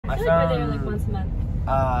I feel like we're there like once a month.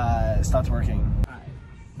 It stopped working.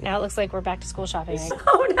 Now it looks like we're back to school shopping.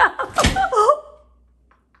 Oh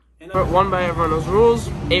no! 1 by everyone knows rules.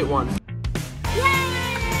 8-1.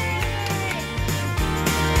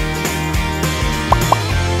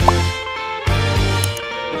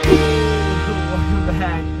 Welcome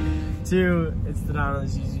back to It's the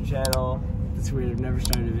Donnellys YouTube channel. It's weird. I've never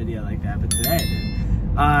started a video like that, but today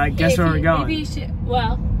I did. Guess where we're going? Maybe you should.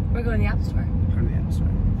 Well, we're going to the Apple Store. We're going to the Apple Store.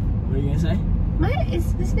 What are you gonna say?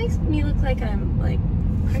 This makes me look like I'm like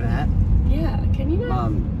fat. Yeah. Can you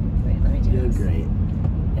not? Wait, let me do you this. look great.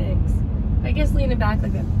 Thanks. I guess leaning back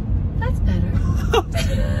like that. That's better.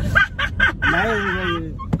 Now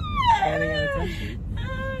you're standing at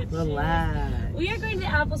attention. Relax. We are going to the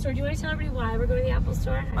Apple Store. Do you want to tell everybody why we're going to the Apple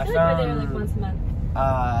Store? I feel like we're there like once a month.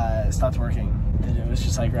 It stopped working. It was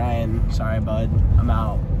just like, Ryan, sorry bud, I'm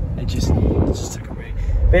out. It just took a break.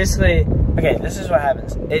 Basically, okay, this is what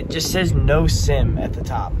happens. It just says no SIM at the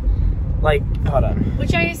top. Like, hold on.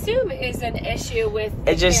 Which I assume is an issue with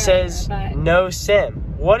it just carrier, says but... no SIM.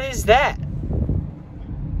 What is that?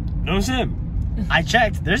 No SIM. I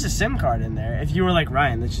checked. There's a SIM card in there. If you were like,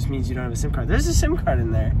 Ryan, that just means you don't have a SIM card. There's a SIM card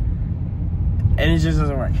in there. And it just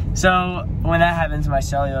doesn't work. So when that happens, my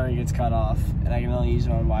cellular gets cut off, and I can only use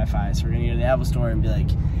it on Wi-Fi. So we're gonna go to the Apple Store and be like,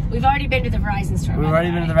 we've already been to the Verizon store. We've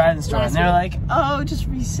already been to the Verizon store, and they're like, oh, just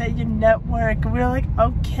reset your network. And we were like,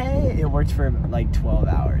 okay. It worked for like 12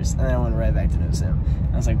 hours, and then I went right back to no SIM.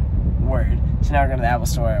 I was like, word. So now we're going to the Apple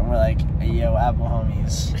Store, and we're like, hey, yo, Apple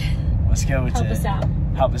homies, let's go to help us out.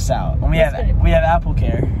 Help us out. And we have Apple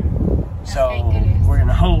Care, so we're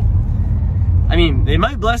gonna hope. I mean, they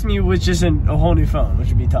might bless me with just a whole new phone, which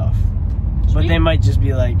would be tough. But they might just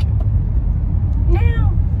be like,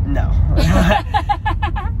 no.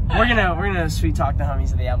 we're gonna sweet talk the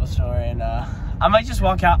homies at the Apple Store, and I might just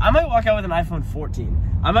walk out. I might walk out with an iPhone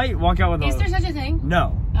 14. I might walk out with. Is there such a thing?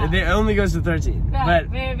 No, it only goes to 13. Right.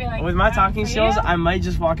 But Like, with my talking skills, I might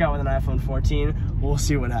just walk out with an iPhone 14. We'll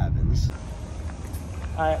see what happens.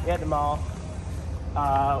 All right, we at the mall.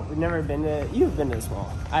 We've never been to. You've been to this mall.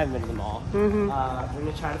 I haven't been to the mall. Mm-hmm. We're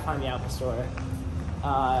gonna try to find the Apple Store.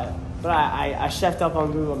 But I chefed up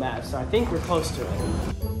on Google Maps, so I think we're close to it.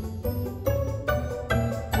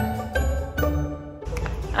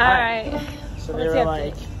 Alright. So they were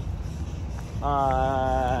like,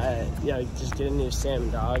 yeah, just get a new SIM,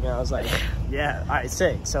 dog. And I was like, yeah, alright,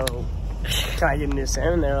 sick. So can I get a new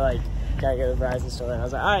SIM? And they were like, can I go to the Verizon store? And I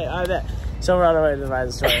was like, alright, I bet. So we're on our way to the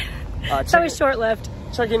Verizon store. It's always short-lived.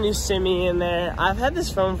 Chuck a new SIM-y in there. I've had this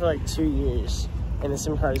phone for like 2 years, and the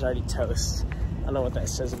SIM card is already toast. I don't know what that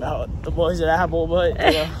says about the boys at Apple, but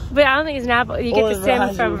you know. But I don't think it's an Apple. You get the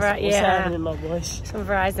SIM from Verizon. What's happening, my boys? From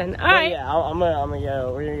Verizon. All right. Yeah, I'm gonna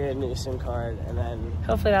go. We're gonna get a new SIM card, and then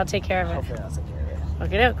hopefully that'll take care of it. Hopefully that'll take care of it.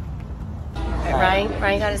 Okay, doke.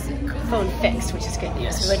 Ryan got his phone fixed, which is good news.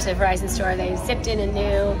 Yes. We went to the Verizon store. They zipped in a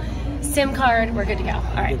new SIM card. We're good to go.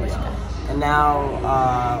 All right, we're good to go. And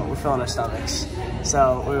now we're feeling our stomachs.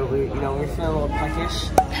 So we're feeling a little peckish.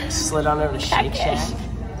 Slid on over to Shake Shack.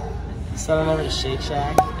 Slid on over to Shake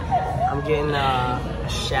Shack. I'm getting a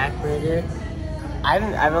Shack burger.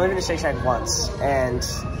 I've only been to Shake Shack once, and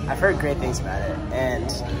I've heard great things about it. And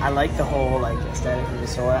I like the whole like aesthetic of the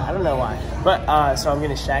store. I don't know why, but so I'm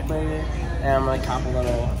getting a Shack burger, and I'm gonna cop a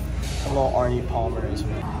little Arnie Palmer as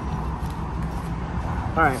well.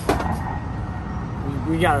 All right,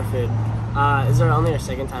 we got our food. This is only our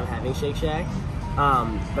second time having Shake Shack,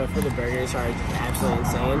 but for the burgers are just absolutely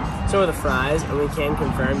insane. So are the fries, and we can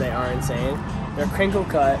confirm they are insane. They're crinkle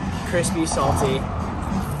cut, crispy, salty.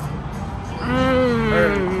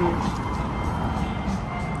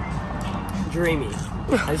 Dreamy.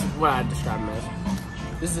 That's what I'd describe them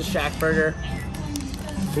as. This is a Shack burger.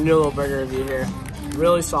 We do a little burger review here.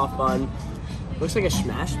 Really soft bun. Looks like a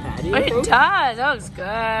smashed patty. It does. That looks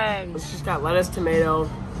good. It's just got lettuce, tomato,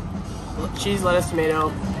 cheese, lettuce,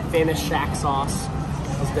 tomato, famous Shack sauce.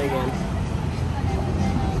 Let's dig in.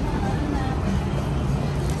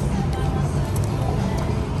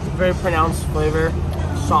 Very pronounced flavor,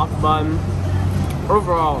 soft bun.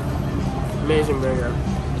 Overall, amazing burger.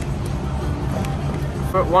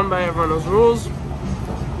 For 1 by everyone knows rules.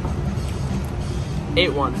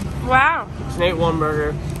 8-1. Wow. It's an 8-1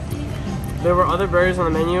 burger. There were other burgers on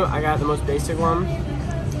the menu. I got the most basic one,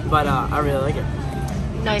 but I really like it.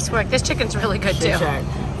 Nice work. This chicken's really good too. Shack.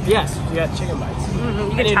 Yes, you got chicken bites.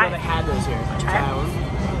 Mm-hmm. I didn't even know they had those here. Try one.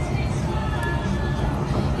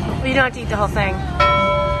 Well, you don't have to eat the whole thing.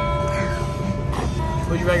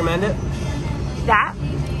 Would you recommend it? That?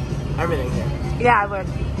 Everything here. Yeah, I would.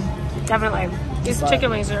 Definitely. These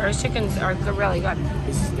chickens are really good.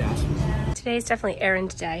 This is gas. today's definitely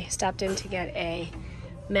errand day. Stopped in to get a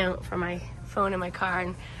mount for my phone in my car,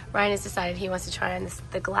 and Ryan has decided he wants to try on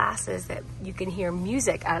the glasses that you can hear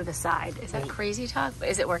music out of the side. Is that crazy talk?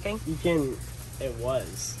 Is it working? You can. It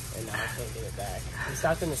was, and now I can't get it back. We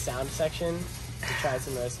stopped in the sound section to try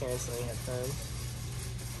some noise canceling headphones.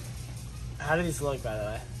 How do these look, by the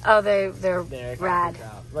way? Oh, they're rad.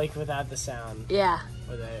 Like without the sound. Yeah.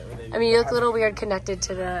 Were they I mean, you look a little weird connected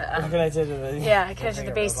to the. Connected to the. Yeah, connected to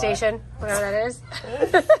the base station, whatever that is.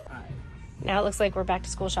 Now it looks like we're back to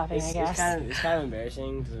school shopping, I guess. It's kind of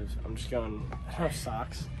embarrassing because I'm just going. I don't have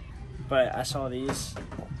socks, but I saw these.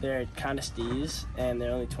 They're kind of steez, and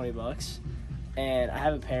they're only $20. And I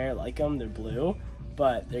have a pair like them. They're blue,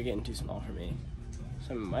 but they're getting too small for me.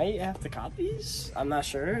 So I might have to cop these. I'm not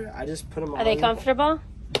sure. I just put them on. Are they comfortable?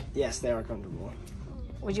 Yes, they are comfortable.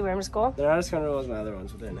 Would you wear them to school? They're not as comfortable as my other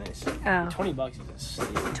ones, but they're nice. Oh. $20 is a steal.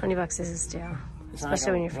 $20 is a steal.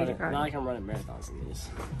 Especially when your feet are growing. Not like I'm running marathons in these.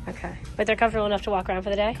 Okay. But they're comfortable enough to walk around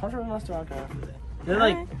for the day? Comfortable enough to walk around for the day. They're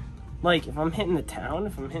like if I'm hitting the town,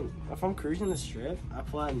 if I'm cruising the strip, I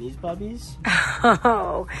pull out these puppies.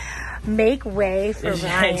 Oh, make way for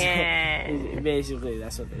Ryan. Basically,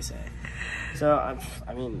 that's what they say. So,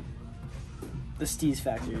 I mean, the steez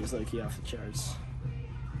factor is low-key off the charts.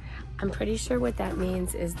 I'm pretty sure what that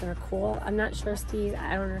means is they're cool. I'm not sure, Steve.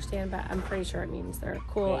 I don't understand, but I'm pretty sure it means they're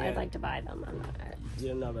cool. Yeah. I'd like to buy them. I'm not. You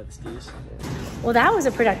don't know about the steez? Well, that was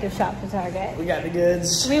a productive shop to Target. We got the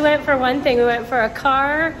goods. We went for one thing. We went for a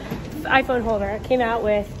car iPhone holder. It came out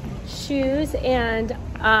with shoes and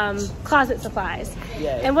closet supplies.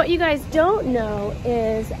 Yeah. And what you guys don't know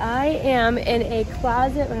is I am in a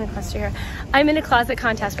closet. I'm closer here. I'm in a closet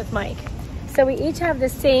contest with Mike. So we each have the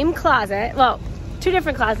same closet. Well, two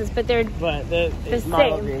different closets, but they're the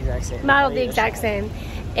modeled same. The exact same. Modeled the exact same.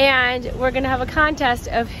 And we're going to have a contest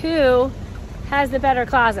of who has the better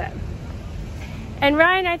closet. And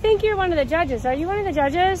Ryan, I think you're one of the judges. Are you one of the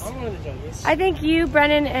judges? I'm one of the judges. I think you,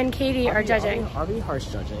 Brennan, and Katie are judging. I'll be harsh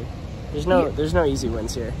judging. There's no easy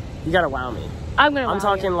wins here. You gotta wow me. I'm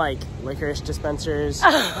talking like licorice dispensers.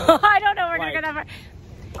 I don't know where you're gonna.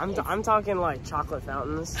 I'm talking like chocolate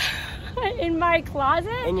fountains. In my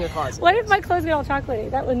closet? In your closet. What if my clothes get all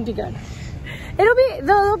chocolatey? That wouldn't be good.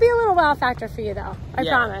 There'll be a little wow factor for you though. I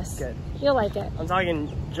promise. Good. You'll like it. I'm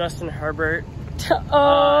talking Justin Herbert.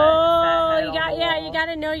 Oh, you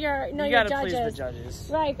gotta know your judges. You gotta please the judges.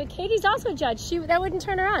 Right, but Katie's also a judge. That wouldn't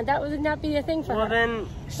turn around. That would not be a thing for her. Well then,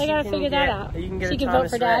 they gotta figure that out. You can get she can vote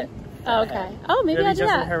for Dad. Oh, okay. Oh, maybe I'll do that.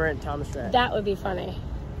 Justin Herbert and Thomas Rhett. That would be funny.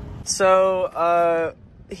 So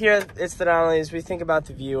here at It's the Donnellys, we think about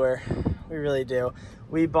the viewer. We really do.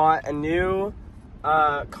 We bought a new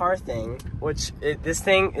car thing, which this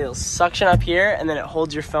thing, it'll suction up here and then it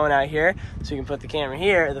holds your phone out here, so you can put the camera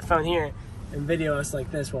here, the phone here, and video us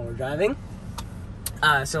like this while we're driving.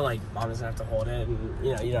 So like mom doesn't have to hold it, and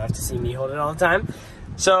you don't have to see me hold it all the time.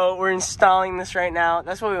 So we're installing this right now.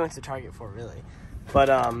 That's what we went to Target for, really. But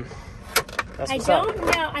I don't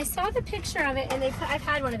know. I saw the picture of it, and I've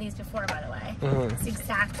had one of these before, by the way. Mm-hmm. It's the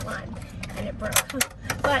exact one, and it broke.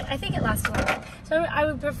 But I think it lasts a while. So I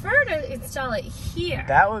would prefer to install it here.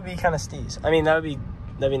 That would be kind of steez. I mean, that'd be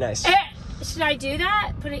nice. Should I do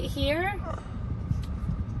that? Put it here?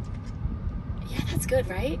 Yeah, that's good,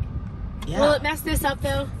 right? Yeah. Will it mess this up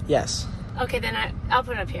though? Yes. Okay, then I'll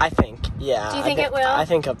put it up here. I think. Yeah. Do you think it will? I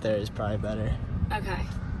think up there is probably better. Okay.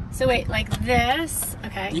 So wait, like this.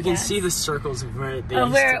 Okay. You can see the circles of where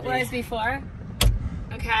it was before.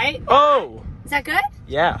 Okay. Oh. Is that good?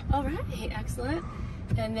 Yeah. All right. Excellent.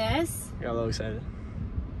 And this. You're a little excited.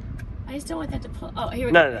 I just don't want that to pull. Oh, here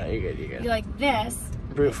we go. No, you're good. You're good. You like this?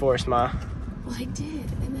 Brute force, ma. Well, I did,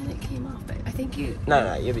 and then it came off. But I think you.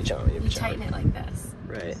 No, you'll be chilling. You tighten it like this.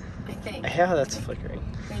 Right. I think. I hate how that's flickering.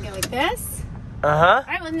 We're gonna go like this. Uh huh. All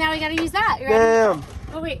right. Well, now we gotta use that. Damn.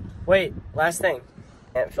 Oh wait. Wait. Last thing.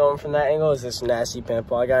 Can't film from that angle is this nasty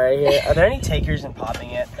pimple I got right here. Are there any takers in popping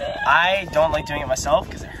it? I don't like doing it myself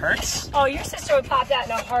because it hurts. Oh, your sister would pop that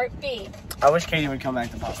in a heartbeat. I wish Katie would come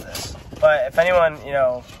back to pop this. But if anyone,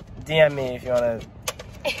 DM me if you want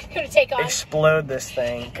to take off. Explode this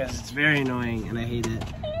thing because it's very annoying and I hate it.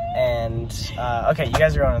 And okay, you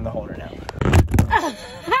guys are on in the holder now.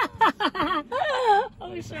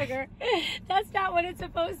 Oh, sugar. That's not what it's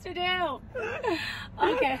supposed to do.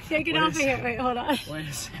 Okay, take it off of here. Wait, hold on. Wait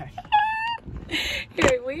a sec.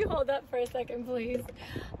 Here, will you hold up for a second, please?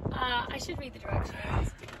 I should read the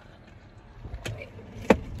directions. Wait.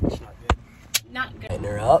 It's not good. Not good. Tighten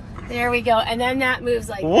her up. There we go. And then that moves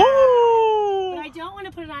like Woo! that. But I don't want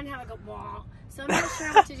to put it on and have it go wall. So I'm not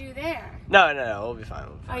sure what to do there. No, we'll be fine.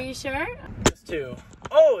 Are you sure? Just 2.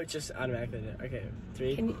 Oh, it just automatically did. Okay, 3.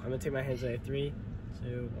 3. I'm gonna take my hands away. 3,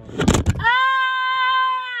 2, 1.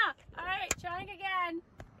 Ah! All right, trying again.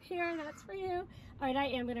 Here, that's for you. All right, I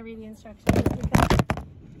am gonna read the instructions.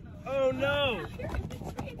 Oh no! It's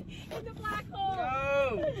in the black hole.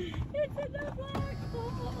 No! It's in the black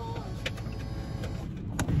hole.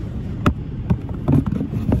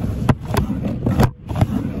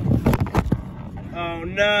 Oh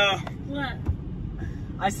no! What?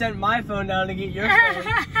 I sent my phone down to get your phone,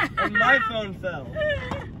 and my phone fell.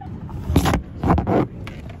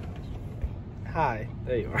 Hi,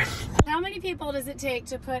 there you are. How many people does it take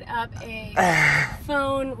to put up a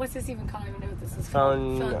phone? What's this even called? I don't know what this is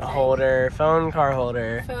called. Phone holder, phone car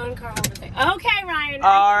holder. Phone car holder thing. Okay, Ryan.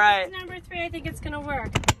 All right. Number 3. I think it's gonna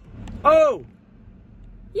work. Oh!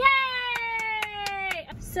 Yay!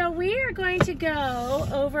 So we are going to go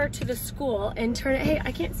over to the school and turn it. Hey,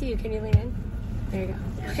 I can't see you. Can you lean in? There you go.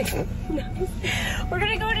 Nice. We're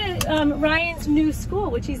gonna go to Ryan's new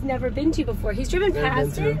school, which he's never been to before. He's driven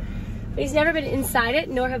past it, but he's never been inside it,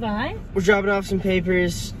 nor have I. We're dropping off some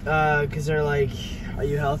papers because they're like, "Are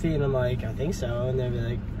you healthy?" And I'm like, "I think so." And they'll be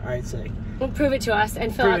like, "All right, sick." Well, prove it to us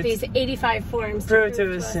and fill out these 85 forms. Prove it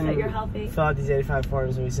to us and that you're healthy. Fill out these 85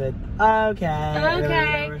 forms, and we said, "Okay."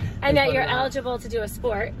 Okay. And that you're eligible to do a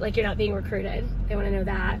sport, like you're not being recruited. They want to know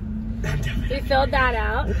that. We filled that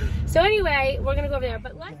out. So anyway, we're gonna go over there.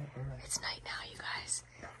 But it's night now, you guys.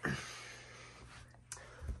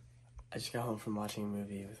 I just got home from watching a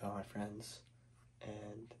movie with all my friends,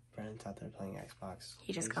 and Brennan's out there playing Xbox.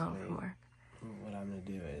 He just got home from work. What I'm gonna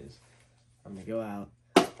do is, I'm gonna go out,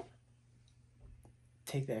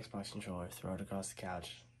 take the Xbox controller, throw it across the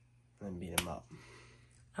couch, and then beat him up.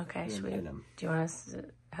 Okay, should we? Do you want us to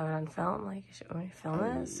have it on film? Like, should we film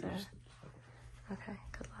this? Or? Okay,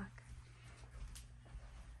 good luck.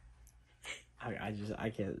 I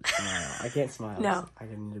can't smile. I can't smile. No. I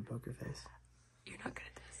need a poker face. You're not good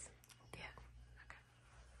at this. Yeah. Okay.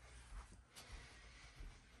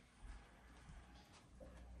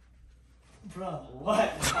 Bro,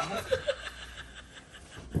 what?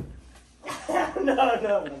 No,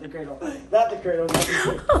 not the cradle. Not the cradle. Not the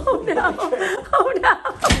cradle. Oh no. Oh no.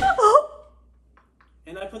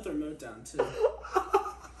 And I put the remote down too.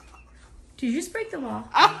 Did you just break the wall?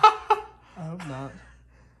 I hope not.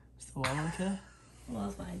 Is the wall okay? The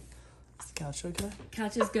wall's fine. Is the couch okay?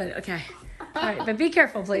 Couch is good. Okay. All right, but be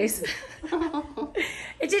careful, please.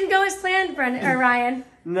 It didn't go as planned, Brennan or Ryan.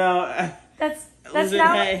 No. That's Listen,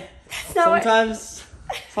 not. hey, That's not sometimes,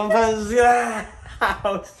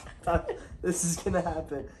 this is gonna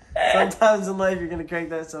happen. Sometimes in life you're gonna crank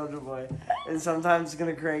that Soldier Boy, and sometimes it's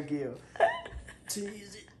gonna crank you. Too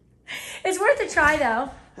easy. It's worth a try, though,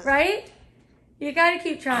 right? You gotta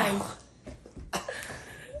keep trying.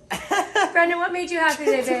 Brendan, what made you happy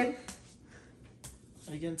today, babe?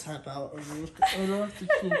 I can tap out. I don't have to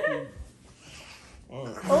keep it.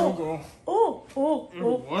 Oh.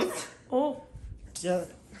 What? Oh. Yeah.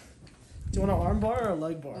 Do you want an arm bar or a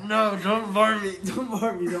leg bar? No, don't bar me. Don't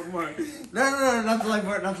bar me. Don't bar. No, not the leg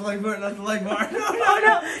bar. Not the leg bar. Not the leg bar. No.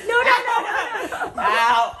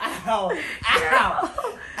 Ow.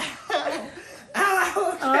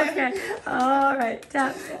 Okay. All right.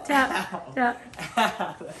 Tap.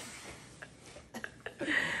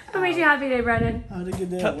 What made you happy today, Brendan? I had a good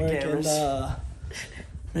day at work and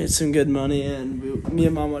made some good money, and me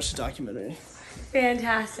and Mom watched a documentary.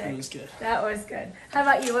 Fantastic. It was good. That was good. How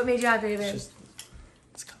about you? What made you happy today? Let's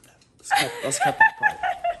cut that part.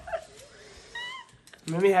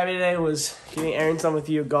 What made me happy today was getting errands done with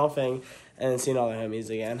you, golfing, and seeing all the homies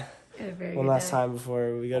again. One last time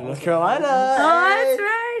before we go to North Carolina. Oh, that's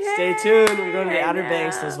right. Stay tuned. We're going to the Outer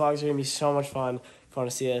Banks. Those vlogs are going to be so much fun. If you want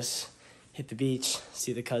to see us hit the beach,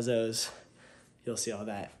 see the cuzzos, you'll see all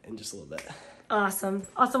that in just a little bit. Awesome.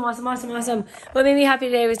 What made me happy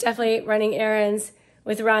today was definitely running errands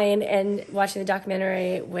with Ryan and watching the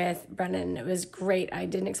documentary with Brennan. It was great. I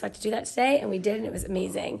didn't expect to do that today, and we did, and it was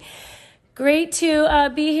amazing. Great to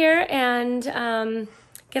be here and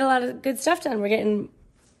get a lot of good stuff done. We're getting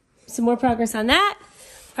some more progress on that.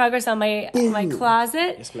 Progress on my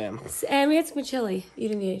closet. Yes, ma'am. And we had some chili. You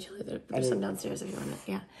didn't need any chili. There's some downstairs if you want it.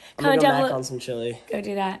 Yeah. I'm going to go back on some chili. Go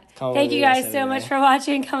do that. Thank you guys so much for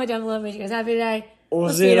watching. Comment down below. Make you guys happy today.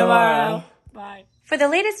 We'll see you tomorrow. Bye. For the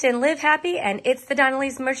latest in Live Happy and It's the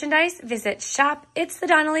Donnellys merchandise, visit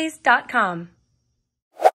shopitsthedonnellys.com.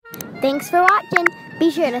 Thanks for watching. Be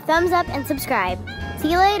sure to thumbs up and subscribe.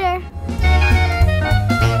 See you later.